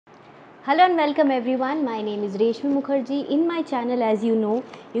Hello and welcome everyone. My name is Reshmi Mukherjee. In my channel, as you know,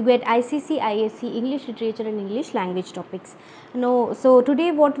 you get ICSE, ISE, English Literature and English Language topics. So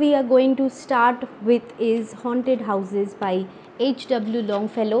today what we are going to start with is Haunted Houses by H.W.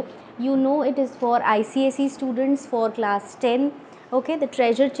 Longfellow. You know it is for ICSE students for class 10. Okay, the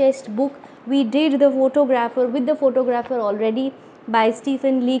treasure chest book. We did the photographer already by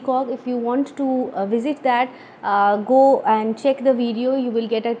Stephen Leacock. If you want to visit that, go and check the video. You will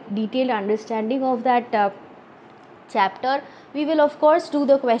get a detailed understanding of that chapter. We will of course do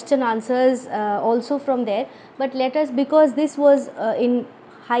the question answers also from there, but let us, because this was in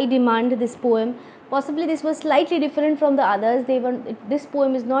high demand, this poem, possibly this was slightly different from the others. This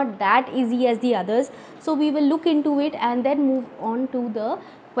poem is not that easy as the others, so we will look into it and then move on to the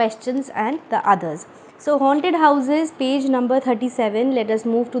questions and the others. So haunted houses, page number 37. Let us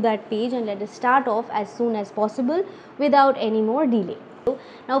move to that page and let us start off as soon as possible without any more delay.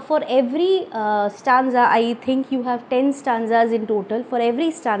 Now for every stanza, I think you have 10 stanzas in total. For every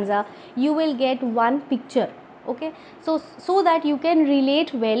stanza you will get one picture. Okay, so that you can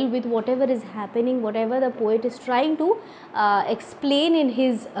relate well with whatever is happening, whatever the poet is trying to explain in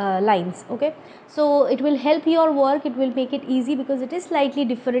his lines. Okay, so it will help your work, it will make it easy, because it is slightly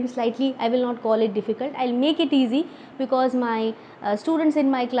different, slightly, I will not call it difficult, I'll make it easy, because my students in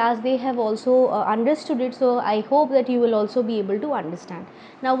my class, they have also understood it, so I hope that you will also be able to understand.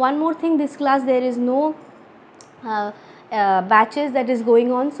 Now one more thing, this class there is no batches that is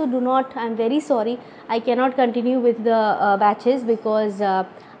going on, so do not, I am very sorry, I cannot continue with the batches, because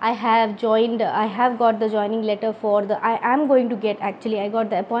I have got the joining letter for the, I am going to get, actually I got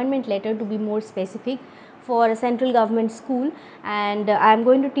the appointment letter, to be more specific, for a central government school, and I am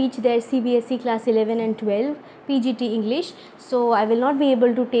going to teach their CBSE class 11 and 12 PGT English. So I will not be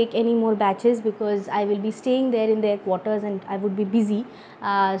able to take any more batches, because I will be staying there in their quarters and I would be busy.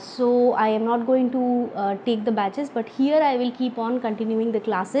 So I am not going to take the batches, but here I will keep on continuing the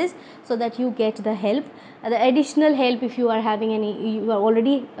classes, so that you get the help, the additional help. If you are having any, you are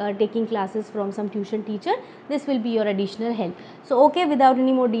already taking classes from some tuition teacher, this will be your additional help. So okay, without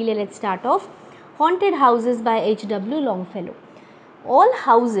any more delay, let's start off. Haunted Houses by H.W. Longfellow. All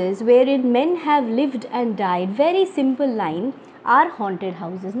houses wherein men have lived and died, very simple line, are haunted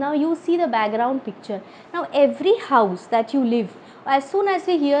houses. Now you see the background picture. Now every house that you live, as soon as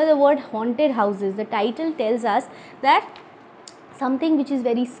we hear the word haunted houses, the title tells us that something which is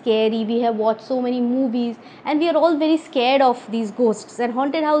very scary. We have watched so many movies and we are all very scared of these ghosts, and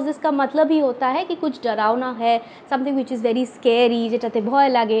haunted houses का मतलब ही होता है कि कुछ डरावना है, something which is very scary, जेटाते भय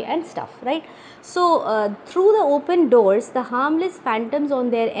लागे and stuff, right? So through the open doors the harmless phantoms on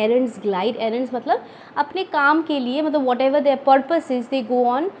their errands glide. Errands मतलब अपने काम के लिए, मतलब whatever their purpose is, they go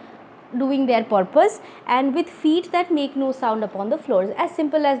on doing their purpose, and with feet that make no sound upon the floors. As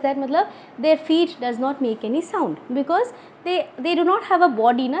simple as that, matlab their feet does not make any sound, because they do not have a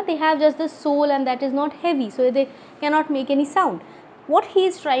body, na, they have just the soul, and that is not heavy, so they cannot make any sound. What he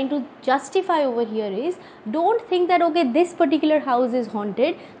is trying to justify over here is, don't think that okay, this particular house is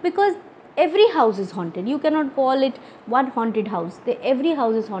haunted, because every house is haunted. You cannot call it one haunted house. Every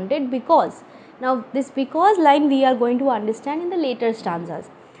house is haunted, because now this because line we are going to understand in the later stanzas.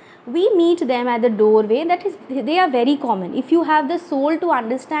 We meet them at the doorway. That is, they are very common. If you have the soul to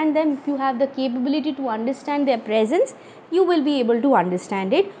understand them, if you have the capability to understand their presence, you will be able to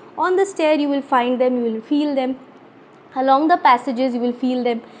understand it. On the stair you will find them, you will feel them. Along the passages you will feel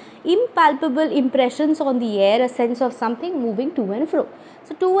them. Impalpable impressions on the air, a sense of something moving to and fro.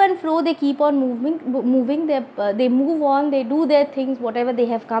 So to and fro they keep on moving. They move on, they do their things, whatever they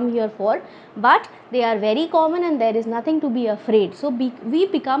have come here for, but they are very common and there is nothing to be afraid. So we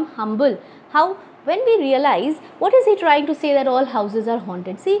become humble. How? When we realize, what is he trying to say, that all houses are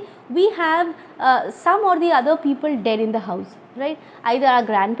haunted? See, we have some or the other people dead in the house, right? Either our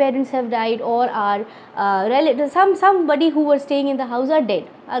grandparents have died, or our relatives, somebody who was staying in the house are dead.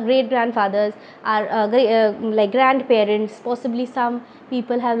 Our great grandfathers, our like grandparents, possibly some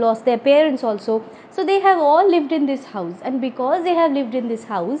people have lost their parents also. So they have all lived in this house, and because they have lived in this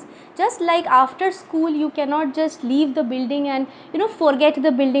house, just like after school you cannot just leave the building and forget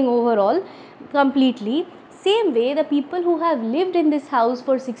the building overall completely. Same way, the people who have lived in this house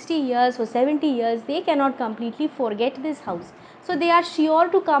for 60 years, for 70 years, they cannot completely forget this house. So they are sure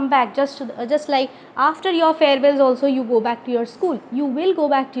to come back, just like after your farewells also you go back to your school. You will go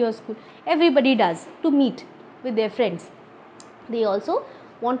back to your school. Everybody does, to meet with their friends. They also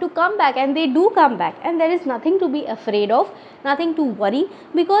want to come back, and they do come back, and there is nothing to be afraid of, nothing to worry,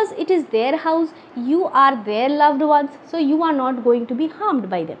 because it is their house, you are their loved ones, so you are not going to be harmed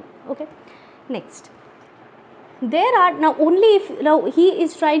by them. Okay, next. There are now only if now he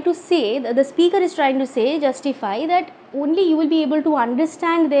is trying to say, the speaker is trying to say, justify that only you will be able to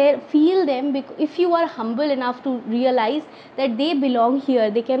understand their, feel them, if you are humble enough to realize that they belong here,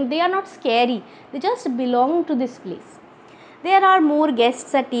 they are not scary, they just belong to this place. There are more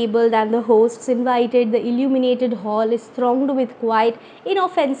guests at table than the hosts invited. The illuminated hall is thronged with quiet,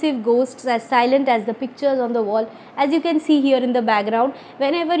 inoffensive ghosts as silent as the pictures on the wall. As you can see here in the background,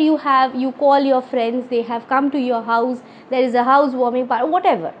 whenever you call your friends, they have come to your house, there is a housewarming party,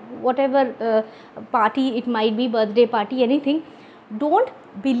 whatever party it might be, birthday party, anything. Don't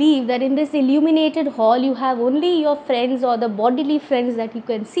believe that in this illuminated hall you have only your friends or the bodily friends that you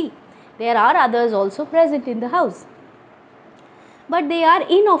can see. There are others also present in the house, but they are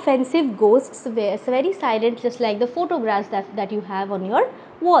inoffensive ghosts, very silent, just like the photographs that you have on your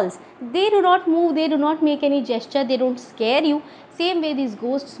walls. They do not move, they do not make any gesture, they don't scare you. Same way these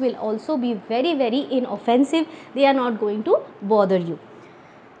ghosts will also be very, very inoffensive, they are not going to bother you.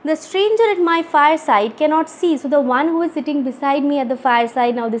 The stranger at my fireside cannot see. So the one who is sitting beside me at the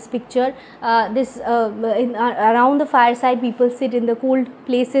fireside, now this picture, around the fireside, people sit in the cold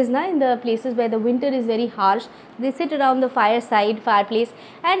places, in the places where the winter is very harsh. They sit around the fireplace,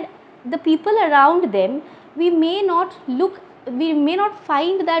 and the people around them, we may not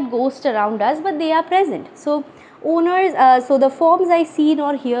find that ghost around us, but they are present. So owners, so the forms I see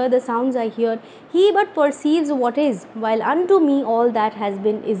nor hear, the sounds I hear, he but perceives what is, while unto me all that has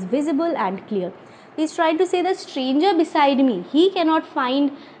been is visible and clear. He is trying to say the stranger beside me, he cannot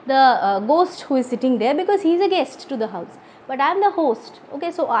find the ghost who is sitting there, because he is a guest to the house, but I am the host.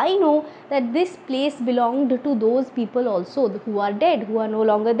 Okay, so I know that this place belonged to those people also who are dead, who are no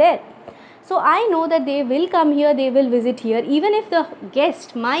longer there. So I know that they will come here, they will visit here, even if the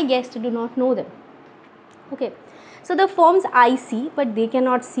guest, my guest, do not know them. Okay, so the forms I see, but they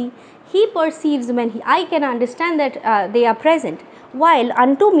cannot see. He perceives when I can understand that they are present, while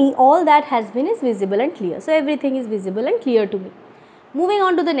unto me all that has been is visible and clear. So everything is visible and clear to me. Moving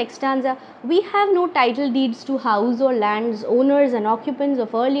on to the next stanza, we have no title deeds to house or lands, owners and occupants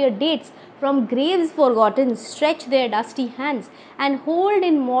of earlier dates, from graves forgotten, stretch their dusty hands and hold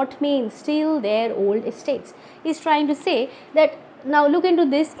in mortmain still their old estates. He is trying to say that now look into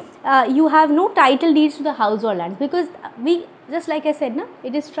this, you have no title deeds to the house or lands, because we, just like I said,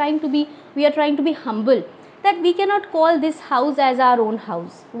 it is trying to be, we are trying to be humble, that we cannot call this house as our own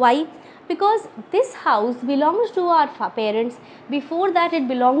house. Why? Because this house belongs to our parents, before that it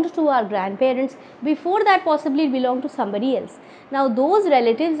belonged to our grandparents, before that possibly it belonged to somebody else. Now those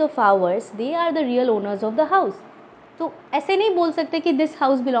relatives of ours, they are the real owners of the house. तो ऐसे नहीं बोल सकते कि this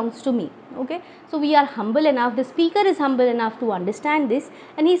house belongs to me. Okay, so we are humble enough, the speaker is humble enough to understand this,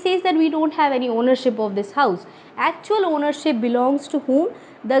 and he says that we don't have any ownership of this house. Actual ownership belongs to whom?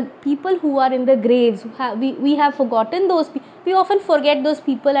 The people who are in the graves. We have forgotten those we often forget those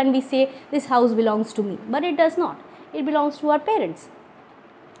people and we say this house belongs to me, but it does not. It belongs to our parents.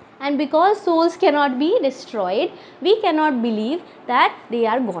 And because souls cannot be destroyed, we cannot believe that they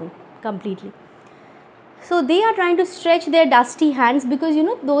are gone completely. So they are trying to stretch their dusty hands, because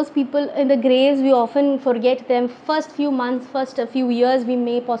those people in the graves, we often forget them. First few months, first a few years, we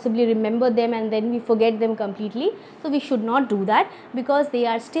may possibly remember them, and then we forget them completely. So we should not do that, because they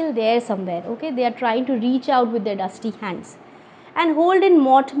are still there somewhere. Okay, they are trying to reach out with their dusty hands. And hold in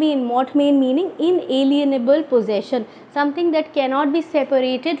mortmain meaning inalienable possession, something that cannot be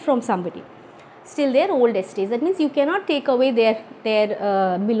separated from somebody, still their old estates. That means you cannot take away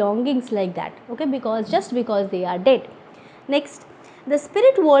their belongings like that. Okay, because they are dead. Next, the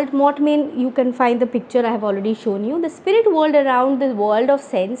spirit world, mortmain, you can find the picture I have already shown you. The spirit world around the world of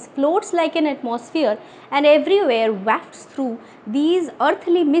sense floats like an atmosphere, and everywhere wafts through these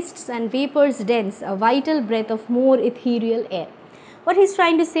earthly mists and vapors dense a vital breath of more ethereal air. What he's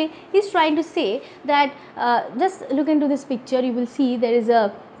trying to say? He's trying to say that just look into this picture, you will see there is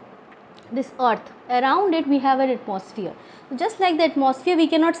this earth, around it we have an atmosphere. Just like the atmosphere, we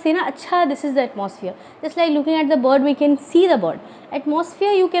cannot say na acha this is the atmosphere. Just like looking at the bird, we can see the bird.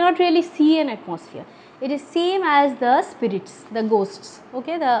 Atmosphere, you cannot really see an atmosphere. It is same as the spirits, the ghosts,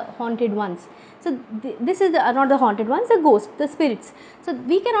 okay, the haunted ones. So this is not the haunted ones, the ghosts, the spirits. So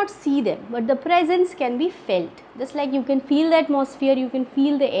we cannot see them, but the presence can be felt. Just like you can feel the atmosphere, you can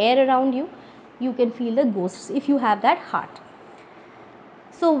feel the air around you, you can feel the ghosts if you have that heart.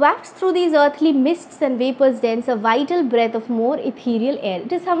 So wafts through these earthly mists and vapors dense a vital breath of more ethereal air.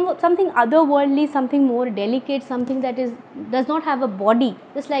 It is something otherworldly, something more delicate, something that does not have a body,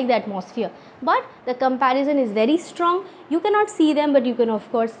 just like the atmosphere. But the comparison is very strong. You cannot see them, but you can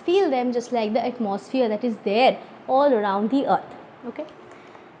of course feel them, just like the atmosphere that is there all around the earth. Okay.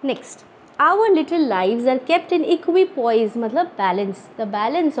 Next, our little lives are kept in equipoise, matlab balance. The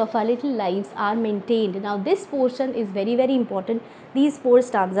balance of our little lives are maintained. Now this portion is very very important. These four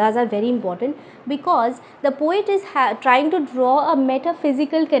stanzas are very important because the poet is trying to draw a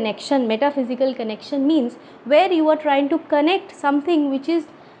metaphysical connection. Metaphysical connection means where you are trying to connect something which is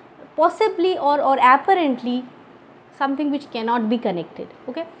possibly or apparently something which cannot be connected.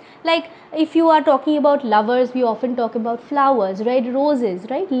 Okay, like if you are talking about lovers, we often talk about flowers, red roses,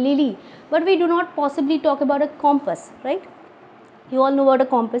 right, lily, but we do not possibly talk about a compass, right? You all know about a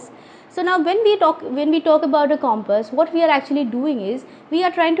compass. So now when we talk about a compass, what we are actually doing is we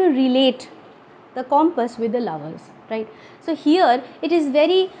are trying to relate the compass with the lovers, right? So here it is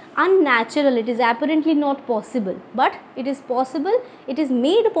very unnatural, it is apparently not possible, but it is possible, it is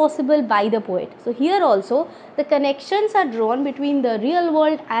made possible by the poet. So here also the connections are drawn between the real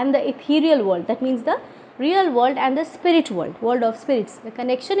world and the ethereal world, that means the real world and the spirit world, world of spirits. The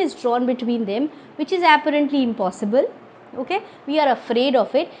connection is drawn between them, which is apparently impossible. Okay, we are afraid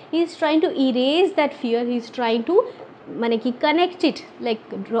of it. He is trying to erase that fear, he is trying to connect it,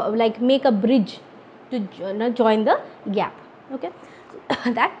 like make a bridge to join the gap. Okay,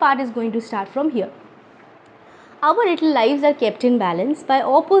 that part is going to start from here. Our little lives are kept in balance by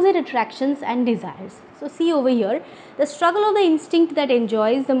opposite attractions and desires. So see over here, the struggle of the instinct that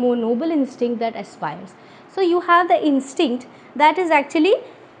enjoys, the more noble instinct that aspires. So you have the instinct that is actually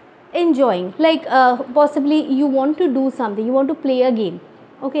enjoying, like possibly you want to do something, you want to play a game,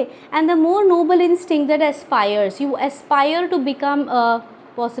 okay, and the more noble instinct that aspires, you aspire to become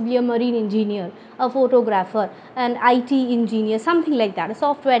possibly a marine engineer, a photographer, an IT engineer, something like that, a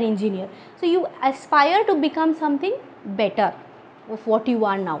software engineer. So you aspire to become something better of what you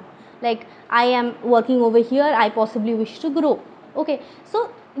are now. Like I am working over here, I possibly wish to grow. Okay,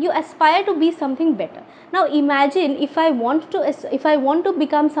 so you aspire to be something better. Now imagine if I want to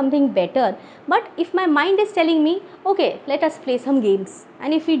become something better, but if my mind is telling me, okay, let us play some games,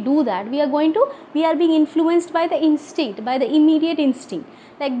 and if we do that, we are being influenced by the instinct, by the immediate instinct.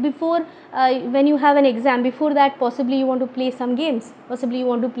 Like before, when you have an exam, before that possibly you want to play some games, possibly you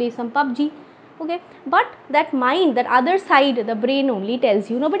want to play some PUBG. Okay, but that mind, that other side, the brain only tells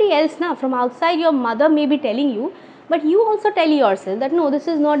you, nobody else. Now from outside your mother may be telling you, but you also tell yourself that no, this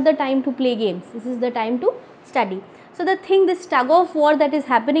is not the time to play games, this is the time to study. So the thing, this tug of war that is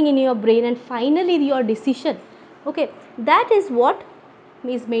happening in your brain, and finally your decision, okay, that is what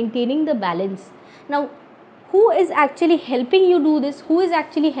is maintaining the balance. Now who is actually helping you do this, who is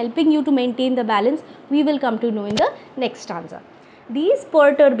actually helping you to maintain the balance, we will come to know in the next stanza. These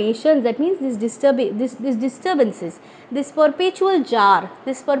perturbations, that means this disturbances, this perpetual jar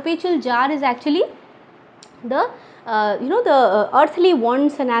is actually the the earthly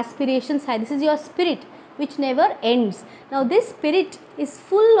wants and aspirations side. This is your spirit which never ends. Now this spirit is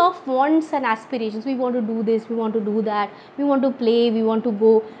full of wants and aspirations. We want to do this, we want to do that, we want to play, we want to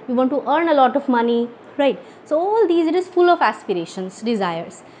go, we want to earn a lot of money, right? So all these, it is full of aspirations,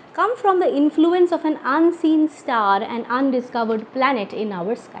 desires, come from the influence of an unseen star and undiscovered planet in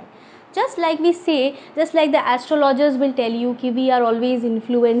our sky. Just like we say, just like the astrologers will tell you ki we are always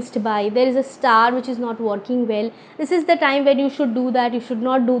influenced by, there is a star which is not working well, this is the time when you should do that, you should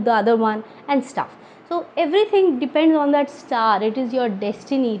not do the other one and stuff. So everything depends on that star, it is your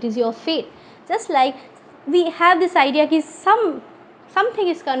destiny, it is your fate. Just like we have this idea ki something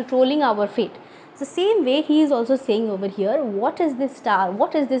is controlling our fate. So same way he is also saying over here, what is this star,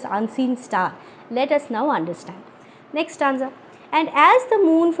 what is this unseen star? Let us now understand. Next stanza. And as the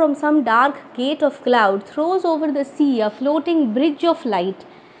moon from some dark gate of cloud throws over the sea a floating bridge of light,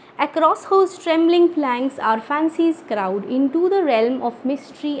 across whose trembling planks our fancies crowd into the realm of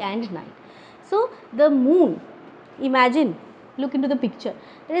mystery and night. So the moon, imagine, look into the picture,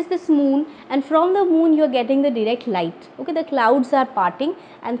 there is this moon, and from the moon you are getting the direct light. Okay, the clouds are parting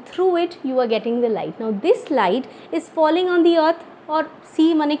and through it you are getting the light. Now this light is falling on the earth, or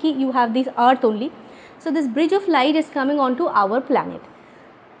sea maneki, you have this earth only. So this bridge of light is coming onto our planet,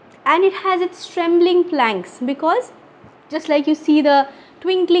 and it has its trembling planks, because just like you see the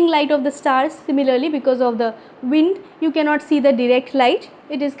twinkling light of the stars, similarly because of the wind you cannot see the direct light,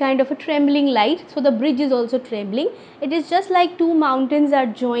 it is kind of a trembling light. So the bridge is also trembling. It is just like two mountains are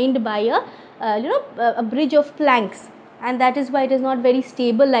joined by a bridge of planks, and that is why it is not very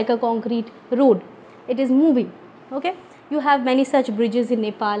stable like a concrete road, it is moving. Okay, you have many such bridges in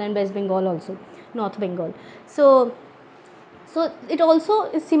Nepal and West Bengal also, North Bengal. So it also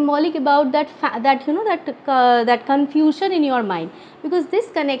is symbolic about that that confusion in your mind, because this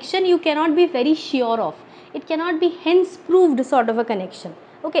connection you cannot be very sure of, it cannot be hence proved sort of a connection.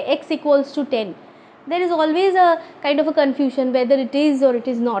 Okay, x equals to 10, there is always a kind of a confusion whether it is or it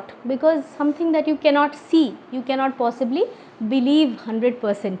is not, because something that you cannot see, you cannot possibly believe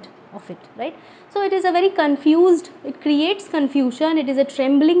 100% of it, right? So it is a very confused, it creates confusion, it is a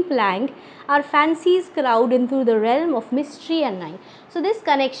trembling plank, our fancies crowd into the realm of mystery and night. So this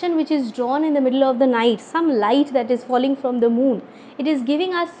connection which is drawn in the middle of the night, some light that is falling from the moon, it is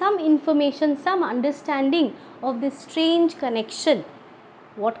giving us some information, some understanding of this strange connection.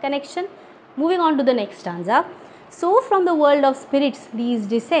 What connection? Moving on to the next stanza. So from the world of spirits these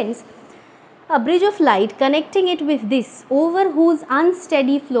descends, a bridge of light connecting it with this, over whose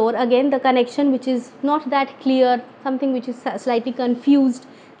unsteady floor, again the connection which is not that clear, something which is slightly confused,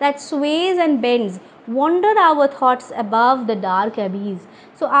 that sways and bends, wander our thoughts above the dark abyss.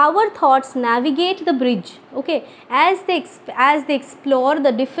 So our thoughts navigate the bridge, okay, as they explore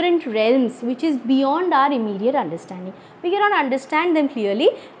the different realms which is beyond our immediate understanding. We cannot understand them clearly,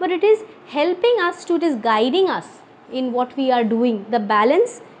 but it is helping us to, it is guiding us in what we are doing. The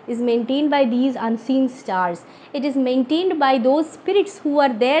balance is maintained by these unseen stars. It is maintained by those spirits who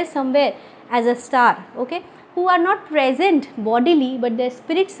are there somewhere as a star, okay, who are not present bodily, but their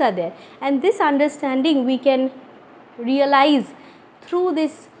spirits are there. And this understanding we can realize through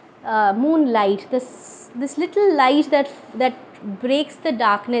this moonlight, this little light that breaks the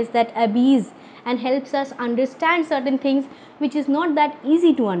darkness, that abyss, and helps us understand certain things which is not that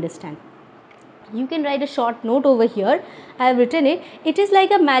easy to understand. You can write a short note over here. I have written it. It is like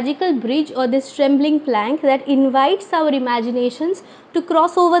a magical bridge or this trembling plank that invites our imaginations to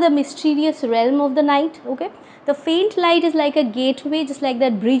cross over the mysterious realm of the night. Okay, the faint light is like a gateway, just like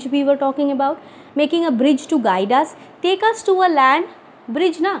that bridge we were talking about, making a bridge to guide us, take us to a land.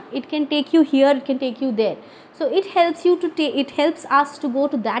 Bridge, na, it can take you here, it can take you there. So it helps you to take, it helps us to go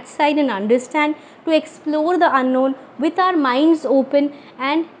to that side and understand, to explore the unknown with our minds open,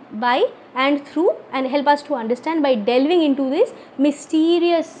 and by and through, and help us to understand by delving into these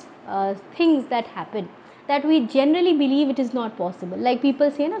mysterious things that happen, that we generally believe it is not possible. Like people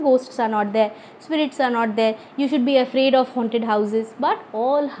say, na, ghosts are not there, spirits are not there, you should be afraid of haunted houses, but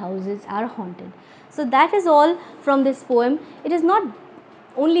all houses are haunted. So that is all from this poem. It is not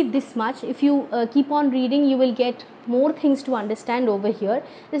only this much. If you keep on reading, you will get more things to understand over here.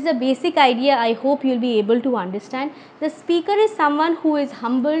 This is a basic idea. I hope you will be able to understand. The speaker is someone who is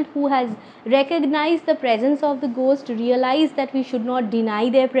humbled, who has recognized the presence of the ghost, realized that we should not deny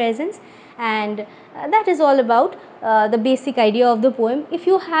their presence, and that is all about the basic idea of the poem. If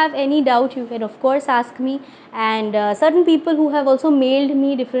you have any doubt, you can of course ask me, and certain people who have also mailed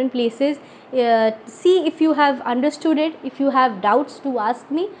me different places, see if you have understood it. If you have doubts, to ask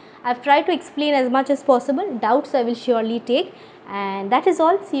me. I've tried to explain as much as possible. Doubts I will surely take, and that is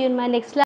all. See you in my next class.